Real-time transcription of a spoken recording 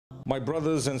My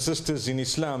brothers and sisters in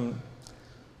Islam,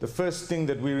 the first thing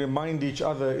that we remind each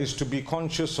other is to be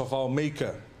conscious of our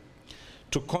Maker,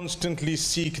 to constantly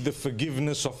seek the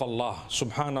forgiveness of Allah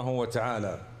subhanahu wa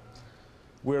ta'ala.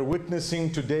 We're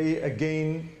witnessing today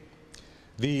again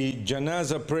the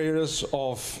janazah prayers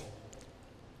of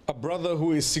a brother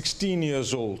who is 16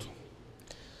 years old.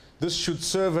 This should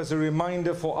serve as a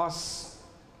reminder for us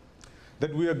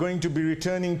that we are going to be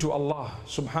returning to Allah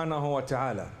subhanahu wa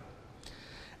ta'ala.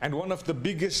 And one of the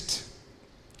biggest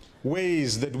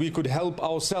ways that we could help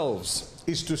ourselves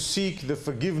is to seek the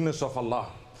forgiveness of Allah.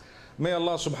 May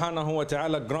Allah subhanahu wa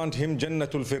ta'ala grant him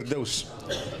Jannatul Firdaus,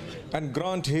 and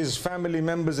grant his family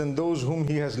members and those whom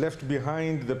he has left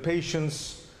behind the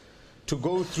patience to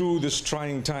go through this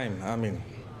trying time. Ameen.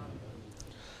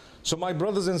 So my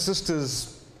brothers and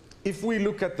sisters, if we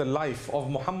look at the life of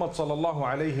Muhammad sallallahu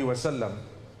alayhi wasallam,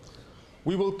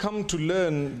 we will come to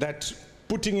learn that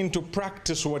putting into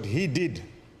practice what he did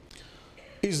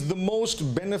is the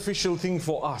most beneficial thing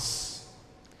for us.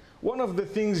 One of the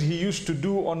things he used to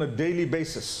do on a daily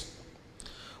basis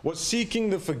was seeking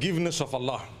the forgiveness of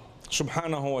Allah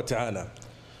subhanahu wa ta'ala.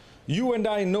 You and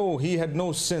I know he had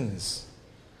no sins,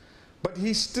 but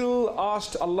he still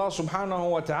asked Allah subhanahu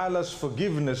wa ta'ala's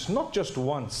forgiveness, not just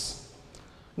once,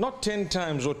 not 10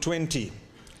 times or 20,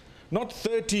 not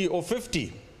 30 or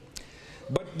 50,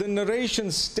 but the narration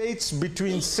states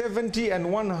between 70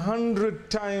 and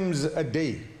 100 times a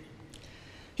day.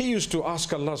 He used to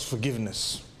ask Allah's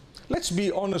forgiveness. Let's be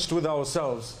honest with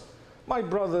ourselves. My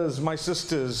brothers, my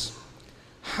sisters,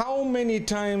 how many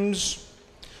times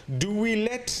do we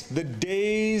let the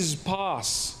days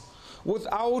pass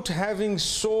without having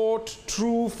sought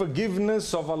true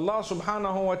forgiveness of Allah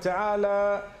subhanahu wa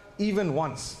ta'ala even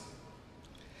once?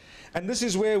 And this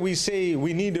is where we say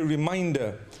we need a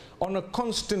reminder on a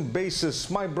constant basis.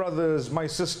 My brothers, my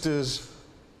sisters,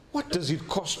 what does it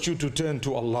cost you to turn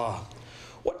to Allah?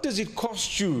 What does it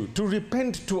cost you to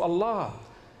repent to Allah?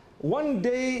 One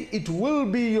day it will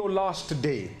be your last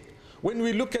day. When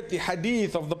we look at the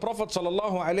hadith of the Prophet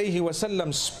sallallahu alaihi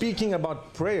wasallam speaking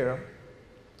about prayer,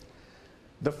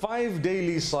 the 5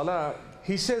 daily salah,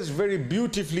 he says very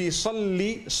beautifully,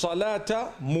 Salli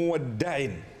salata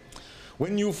muwadda'in.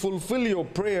 When you fulfill your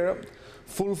prayer,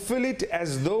 fulfill it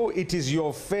as though it is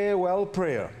your farewell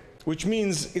prayer, which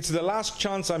means it's the last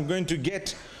chance I'm going to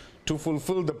get to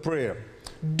fulfill the prayer.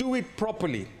 Do it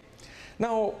properly.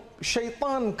 Now,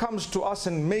 shaitan comes to us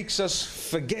and makes us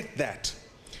forget that.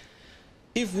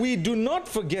 If we do not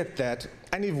forget that,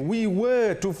 and if we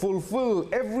were to fulfill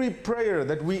every prayer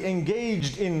that we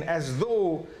engaged in as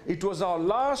though it was our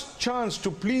last chance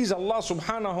to please Allah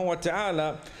subhanahu wa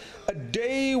ta'ala, a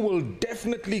day will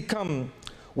definitely come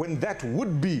when that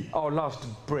would be our last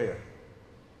prayer.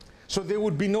 So there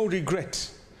would be no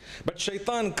regret. But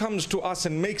shaitan comes to us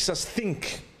and makes us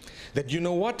think that, you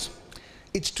know what,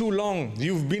 it's too long.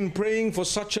 You've been praying for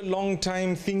such a long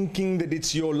time thinking that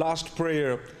it's your last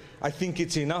prayer. I think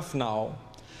it's enough now.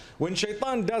 When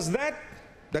shaitan does that,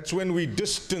 that's when we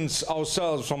distance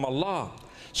ourselves from Allah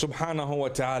subhanahu wa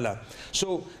ta'ala.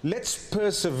 So let's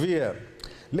persevere.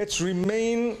 Let's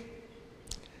remain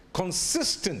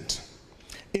consistent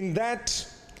in that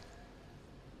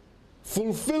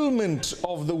fulfillment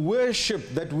of the worship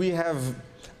that we have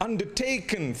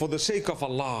undertaken for the sake of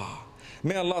Allah.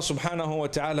 May Allah subhanahu wa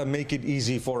ta'ala make it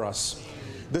easy for us.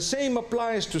 The same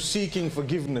applies to seeking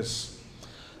forgiveness.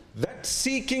 That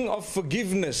seeking of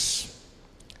forgiveness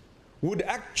would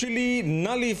actually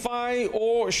nullify,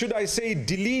 or should I say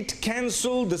delete,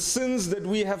 cancel the sins that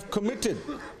we have committed.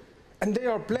 And there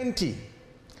are plenty.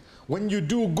 When you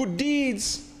do good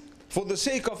deeds for the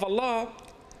sake of Allah,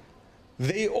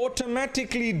 they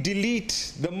automatically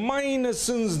delete the minor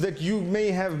sins that you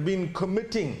may have been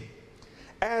committing.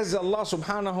 As Allah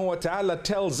subhanahu wa ta'ala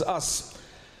tells us,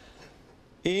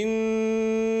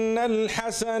 إِنَّ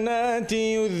الْحَسَنَاتِ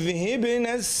يُذْهِبْنَ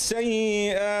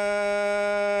السَّيِّئَاتِ.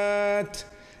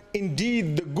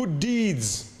 Indeed, the good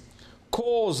deeds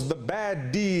cause the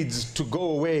bad deeds to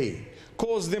go away,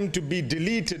 cause them to be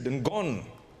deleted and gone.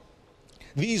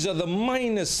 These are the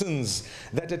minor sins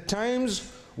that at times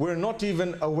we're not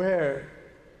even aware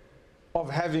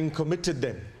of having committed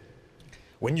them.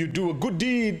 When you do a good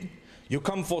deed, you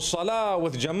come for salah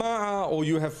with jama'ah, or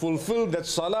you have fulfilled that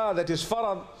salah that is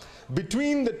farad.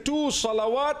 Between the two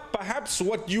salawat, perhaps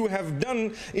what you have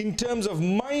done in terms of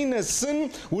minor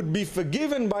sin would be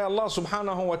forgiven by Allah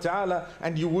subhanahu wa ta'ala,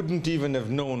 and you wouldn't even have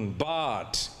known.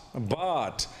 But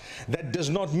But that does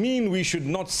not mean we should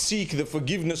not seek the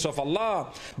forgiveness of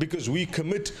Allah, because we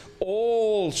commit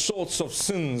all sorts of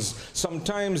sins.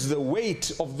 Sometimes the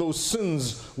weight of those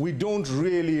sins we don't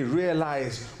really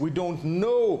realize, we don't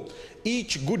know.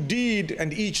 Each good deed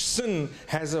and each sin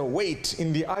has a weight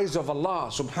in the eyes of Allah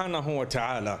subhanahu wa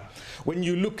ta'ala. When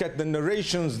you look at the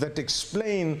narrations that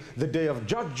explain the day of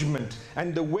judgment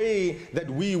and the way that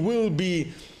we will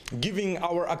be giving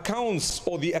our accounts,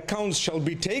 or the accounts shall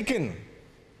be taken,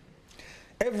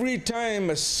 every time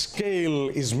a scale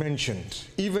is mentioned,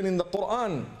 even in the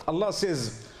Quran, Allah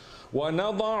says,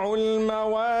 وَنَضَعُ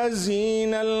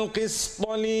الْمَوَازِينَ الْقِسْطَ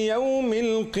لِيَوْمِ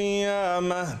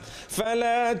الْقِيَامَةِ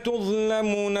فَلَا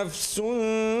تُظْلَمُ نَفْسٌ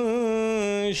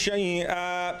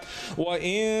شَيْئًا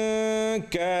وَإِن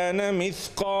كَانَ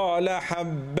مِثْقَالَ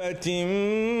حَبَّةٍ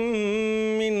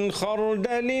مِّنْ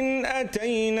خَرْدَلٍ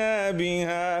أَتَيْنَا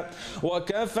بِهَا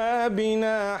وَكَفَى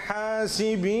بِنَا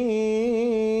حَاسِبِينَ.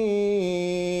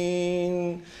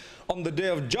 On the day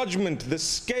of judgment, the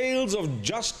scales of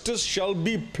justice shall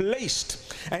be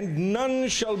placed, and none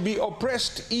shall be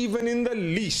oppressed, even in the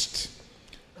least.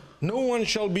 No one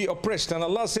shall be oppressed. And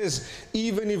Allah says,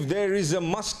 even if there is a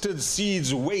mustard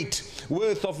seed's weight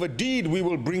worth of a deed, we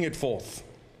will bring it forth.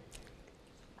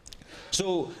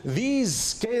 So these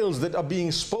scales that are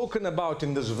being spoken about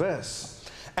in this verse,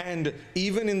 and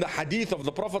even in the hadith of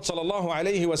the Prophet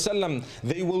ﷺ,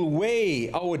 they will weigh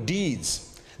our deeds.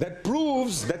 That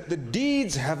proves that the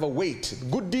deeds have a weight.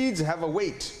 Good deeds have a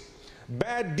weight.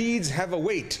 Bad deeds have a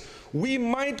weight. We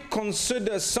might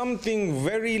consider something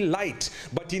very light,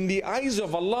 but in the eyes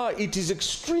of Allah it is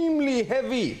extremely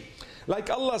heavy. Like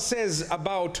Allah says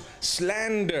about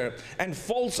slander and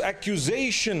false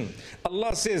accusation,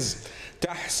 Allah says,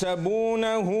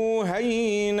 تَحْسَبُونَهُ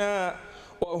هَيِّنًا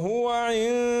وَهُوَ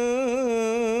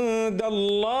عِندَ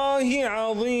اللَّهِ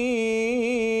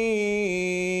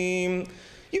عَظِيمٌ.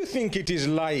 You think it is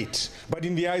light, but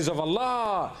in the eyes of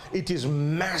Allah, it is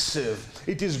massive,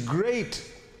 it is great.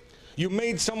 You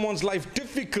made someone's life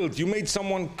difficult, you made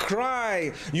someone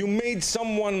cry, you made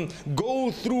someone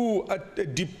go through a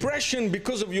depression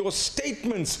because of your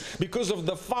statements, because of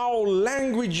the foul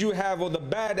language you have, or the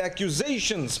bad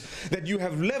accusations that you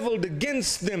have leveled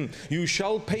against them. You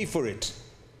shall pay for it.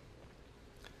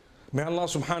 May Allah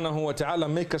subhanahu wa ta'ala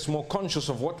make us more conscious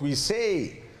of what we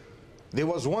say. There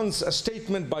was once a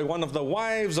statement by one of the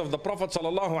wives of the Prophet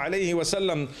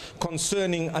ﷺ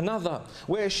concerning another,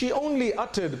 where she only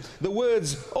uttered the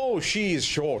words, oh, she is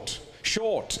short.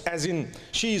 Short, as in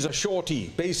she is a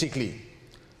shorty, basically.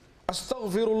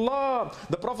 Astaghfirullah.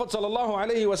 The Prophet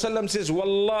ﷺ says,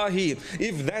 Wallahi,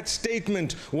 if that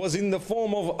statement was in the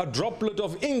form of a droplet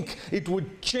of ink, it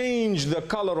would change the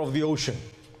color of the ocean.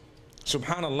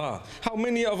 Subhanallah. How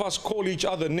many of us call each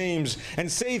other names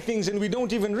and say things and we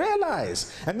don't even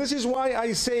realize? And this is why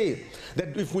I say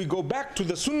that if we go back to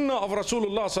the sunnah of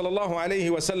Rasulullah sallallahu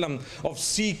alaihi wasallam of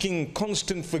seeking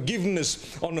constant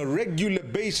forgiveness on a regular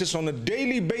basis, on a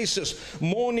daily basis,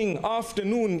 morning,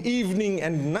 afternoon, evening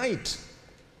and night,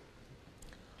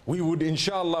 we would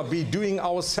inshallah be doing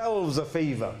ourselves a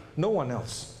favor, no one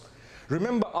else.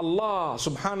 Remember, Allah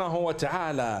subhanahu wa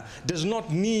ta'ala does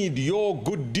not need your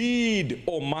good deed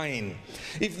or mine.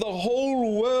 If the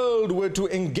whole world were to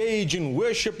engage in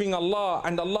worshipping Allah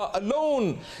and Allah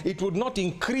alone, it would not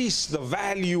increase the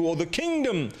value or the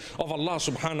kingdom of Allah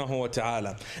subhanahu wa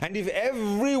ta'ala. And if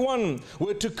everyone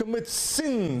were to commit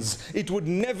sins, it would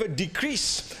never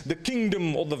decrease the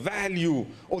kingdom or the value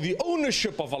or the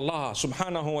ownership of Allah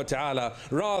subhanahu wa ta'ala.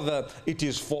 Rather, it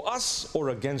is for us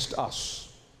or against us.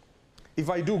 If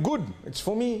I do good, it's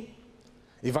for me.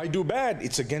 If I do bad,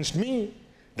 it's against me.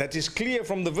 That is clear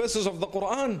from the verses of the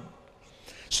Quran.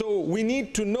 So we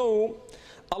need to know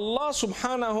Allah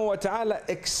subhanahu wa ta'ala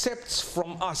accepts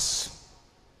from us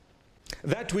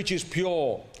that which is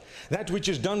pure, that which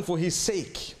is done for His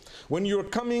sake. When you're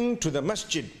coming to the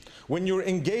masjid, when you're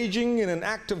engaging in an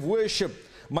act of worship,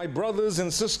 my brothers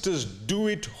and sisters, do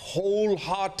it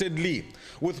wholeheartedly,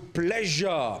 with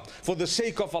pleasure, for the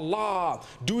sake of Allah.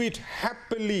 Do it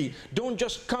happily. Don't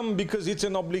just come because it's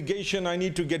an obligation, I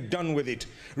need to get done with it.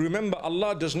 Remember,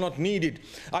 Allah does not need it.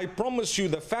 I promise you,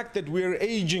 the fact that we're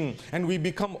aging and we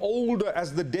become older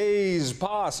as the days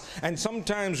pass, and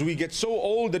sometimes we get so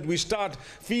old that we start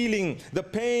feeling the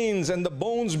pains and the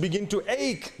bones begin to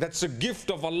ache, that's a gift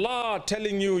of Allah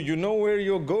telling you, you know where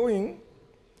you're going.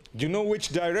 You know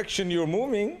which direction you're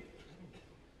moving.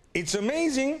 It's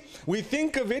amazing. We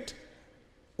think of it,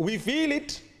 we feel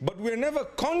it, but we're never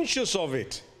conscious of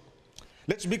it.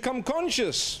 Let's become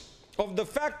conscious of the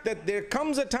fact that there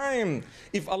comes a time,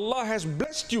 if Allah has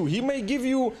blessed you, He may give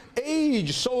you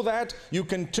age so that you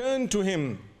can turn to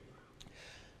Him.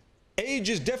 Age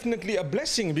is definitely a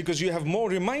blessing because you have more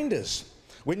reminders.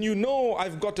 When you know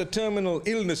I've got a terminal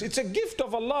illness, it's a gift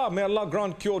of Allah. May Allah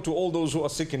grant cure to all those who are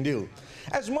sick and ill.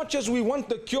 As much as we want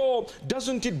the cure,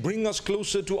 doesn't it bring us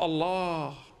closer to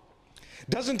Allah?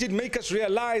 Doesn't it make us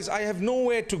realize I have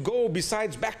nowhere to go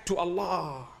besides back to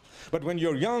Allah? But when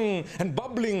you're young and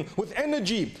bubbling with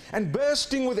energy and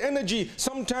bursting with energy,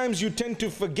 sometimes you tend to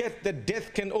forget that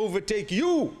death can overtake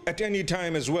you at any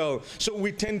time as well. So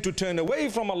we tend to turn away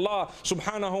from Allah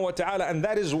subhanahu wa ta'ala, and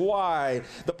that is why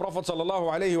the Prophet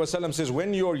sallallahu alaihi wasallam says,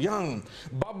 when you're young,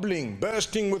 bubbling,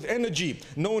 bursting with energy,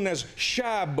 known as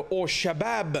shab or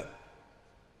shabab.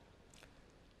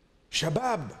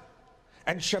 Shabab.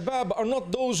 And shabab are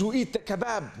not those who eat the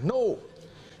kebab. No.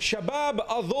 Shabab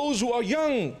are those who are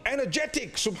young,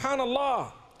 energetic,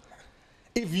 subhanallah.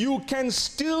 If you can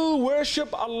still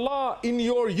worship Allah in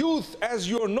your youth as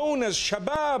you're known as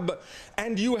shabab,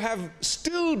 and you have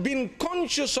still been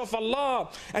conscious of Allah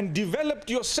and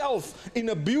developed yourself in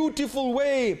a beautiful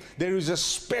way, there is a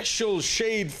special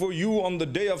shade for you on the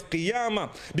day of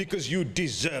Qiyamah, because you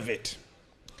deserve it.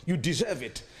 You deserve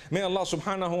it. May Allah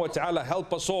subhanahu wa ta'ala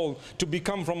help us all to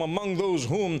become from among those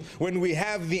whom, when we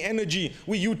have the energy,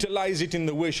 we utilize it in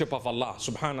the worship of Allah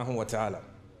subhanahu wa ta'ala.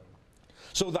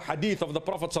 So the hadith of the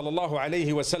Prophet sallallahu alaihi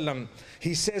wasallam,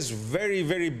 he says very,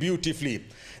 very beautifully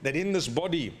that in this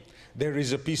body there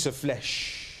is a piece of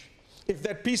flesh. If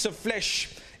that piece of flesh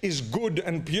is good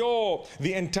and pure,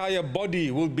 the entire body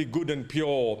will be good and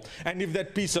pure. And if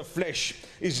that piece of flesh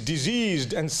is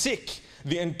diseased and sick,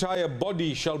 the entire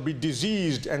body shall be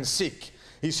diseased and sick.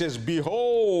 He says,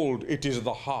 behold, it is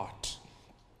the heart.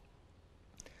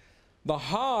 The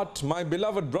heart, my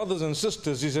beloved brothers and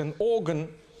sisters, is an organ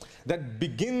that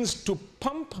begins to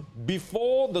pump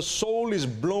before the soul is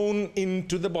blown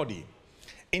into the body.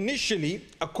 Initially,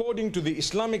 according to the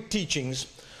Islamic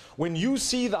teachings, when you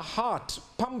see the heart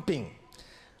pumping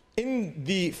in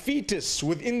the fetus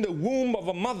within the womb of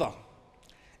a mother,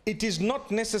 it is not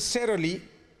necessarily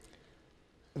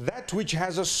that which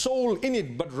has a soul in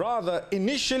it, but rather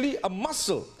initially a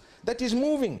muscle that is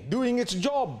moving, doing its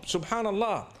job,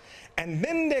 subhanallah. And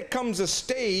then there comes a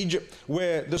stage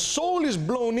where the soul is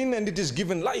blown in and it is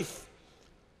given life.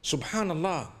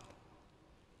 Subhanallah.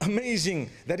 Amazing.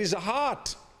 That is a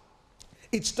heart.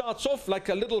 It starts off like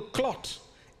a little clot.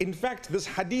 In fact, this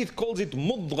hadith calls it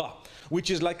mudgha,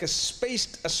 which is like a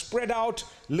spread out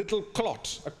little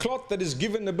clot. A clot that is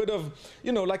given a bit of,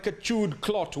 like a chewed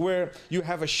clot where you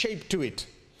have a shape to it.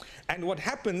 And what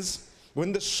happens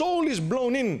when the soul is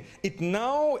blown in, it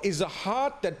now is a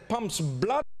heart that pumps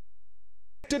blood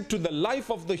to the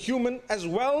life of the human as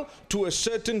well, to a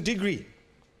certain degree.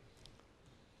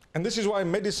 And this is why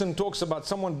medicine talks about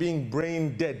someone being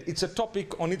brain dead. It's a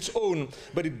topic on its own,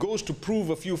 but it goes to prove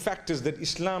a few factors that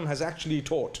Islam has actually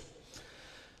taught.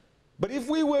 But if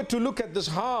we were to look at this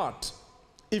heart,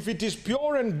 if it is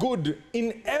pure and good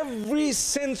in every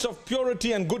sense of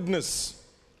purity and goodness,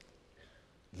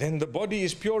 then the body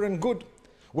is pure and good.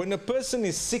 When a person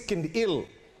is sick and ill,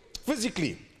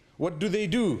 physically, what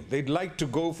do? They'd like to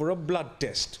go for a blood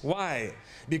test. Why?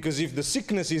 Because if the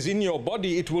sickness is in your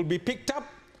body, it will be picked up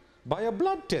by a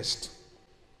blood test.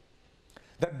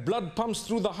 That blood pumps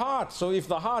through the heart. So if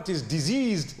the heart is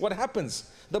diseased, what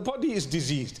happens? The body is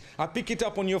diseased. I pick it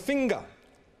up on your finger.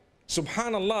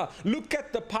 Subhanallah. Look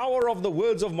at the power of the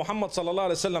words of Muhammad sallallahu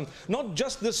alaihi wasallam. Not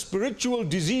just the spiritual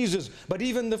diseases, but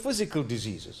even the physical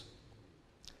diseases.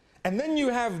 And then you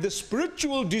have the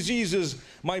spiritual diseases,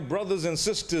 my brothers and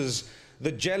sisters,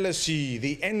 the jealousy,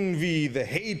 the envy, the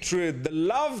hatred, the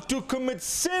love to commit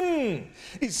sin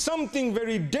is something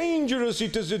very dangerous.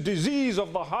 It is a disease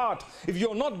of the heart. If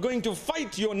you're not going to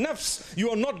fight your nafs,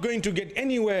 you are not going to get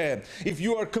anywhere. If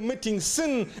you are committing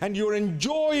sin and you're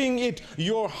enjoying it,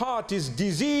 your heart is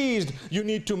diseased. You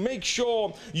need to make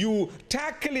sure you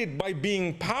tackle it by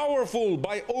being powerful,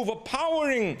 by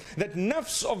overpowering that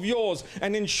nafs of yours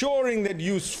and ensuring that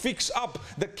you fix up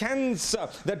the cancer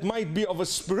that might be of a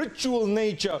spiritual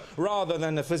nature rather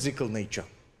than a physical nature.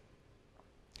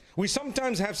 We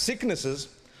sometimes have sicknesses,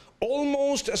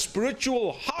 almost a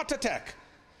spiritual heart attack,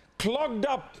 clogged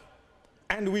up,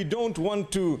 and we don't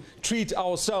want to treat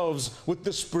ourselves with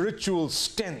the spiritual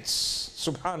stents,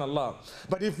 subhanallah.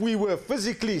 But if we were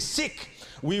physically sick,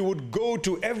 we would go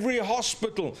to every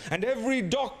hospital and every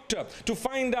doctor to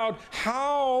find out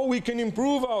how we can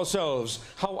improve ourselves.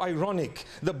 How ironic.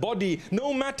 The body,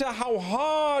 no matter how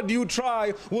hard you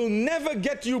try, will never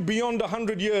get you beyond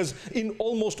 100 years in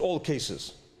almost all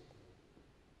cases.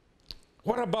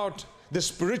 What about the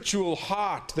spiritual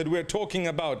heart that we're talking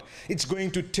about? It's going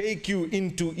to take you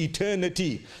into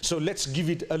eternity. So let's give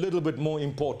it a little bit more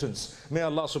importance. May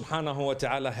Allah subhanahu wa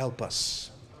ta'ala help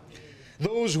us.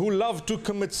 Those who love to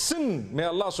commit sin, may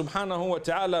Allah subhanahu wa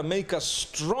ta'ala make us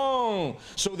strong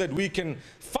so that we can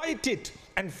fight it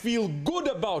and feel good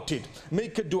about it.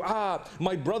 Make a dua.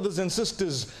 My brothers and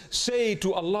sisters, say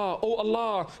to Allah, oh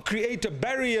Allah, create a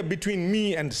barrier between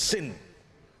me and sin.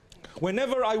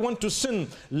 Whenever I want to sin,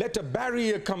 let a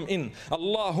barrier come in.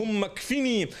 Allahumma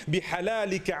kfini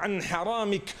bihalalika an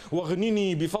haramik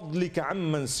waghnini bifadlika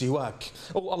amman siwak.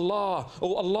 Oh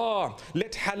Allah,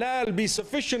 let halal be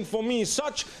sufficient for me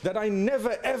such that I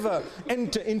never ever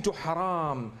enter into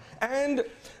haram. And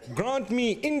grant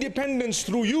me independence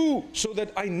through you so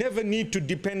that I never need to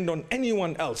depend on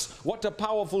anyone else. What a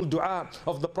powerful dua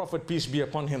of the Prophet, peace be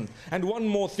upon him. And one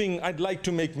more thing I'd like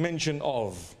to make mention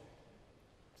of.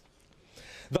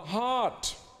 The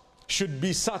heart should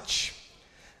be such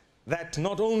that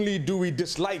not only do we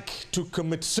dislike to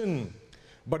commit sin,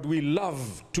 but we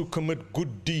love to commit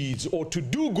good deeds, or to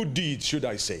do good deeds, should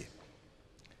I say.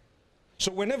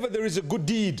 So whenever there is a good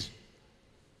deed,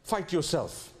 fight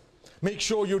yourself. Make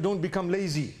sure you don't become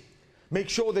lazy. Make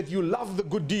sure that you love the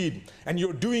good deed and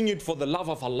you're doing it for the love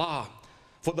of Allah,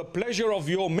 for the pleasure of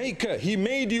your Maker. He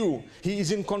made you. He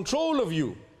is in control of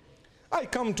you. I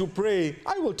come to pray,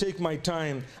 I will take my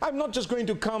time. I'm not just going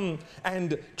to come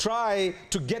and try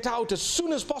to get out as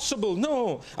soon as possible.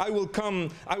 No, I will come,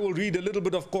 I will read a little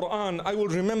bit of Quran, I will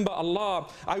remember Allah,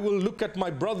 I will look at my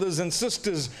brothers and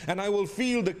sisters, and I will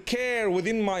feel the care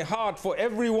within my heart for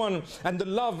everyone, and the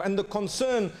love and the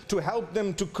concern to help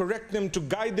them, to correct them, to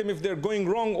guide them if they're going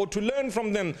wrong, or to learn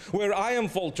from them where I am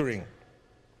faltering.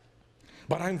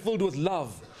 But I'm filled with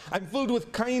love, I'm filled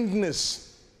with kindness.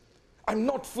 I'm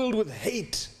not filled with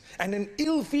hate and an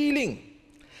ill feeling.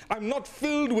 I'm not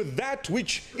filled with that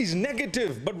which is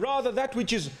negative, but rather that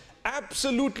which is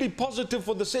absolutely positive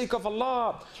for the sake of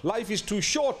Allah. Life is too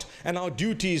short and our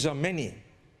duties are many.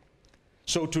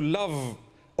 So to love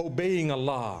obeying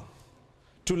Allah,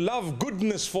 to love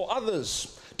goodness for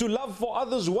others, to love for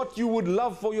others what you would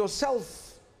love for yourself.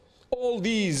 All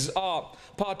these are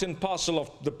part and parcel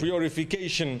of the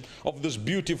purification of this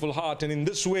beautiful heart. And in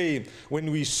this way,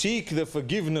 when we seek the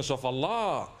forgiveness of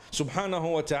Allah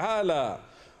subhanahu wa ta'ala,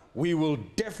 we will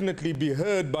definitely be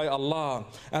heard by Allah.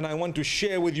 And I want to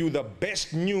share with you the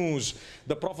best news.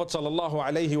 The Prophet sallallahu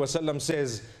alayhi wasallam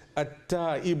says,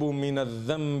 "At-ta'ibu min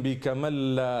adh-dhanbi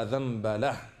kaman la dhanba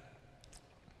lah."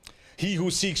 He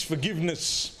who seeks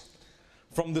forgiveness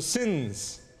from the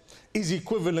sins is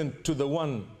equivalent to the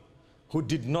one who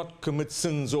did not commit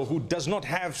sins, or who does not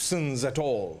have sins at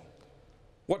all.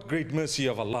 What great mercy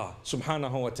of Allah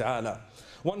subhanahu wa ta'ala.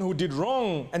 One who did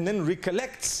wrong and then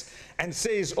recollects and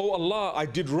says, oh Allah, I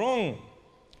did wrong.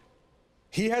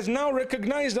 He has now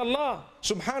recognized Allah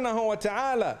subhanahu wa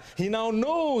ta'ala. He now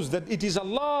knows that it is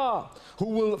Allah who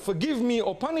will forgive me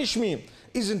or punish me.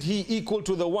 Isn't he equal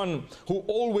to the one who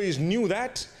always knew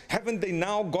that? Haven't they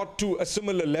now got to a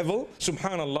similar level?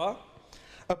 Subhanallah.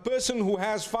 A person who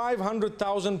has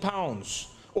 500,000 pounds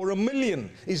or $1 million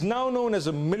is now known as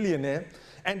a millionaire.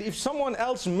 And if someone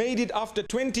else made it after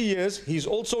 20 years, he's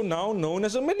also now known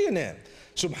as a millionaire.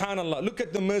 Subhanallah. Look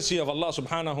at the mercy of Allah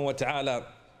subhanahu wa ta'ala.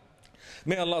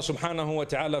 May Allah subhanahu wa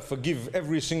ta'ala forgive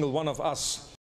every single one of us.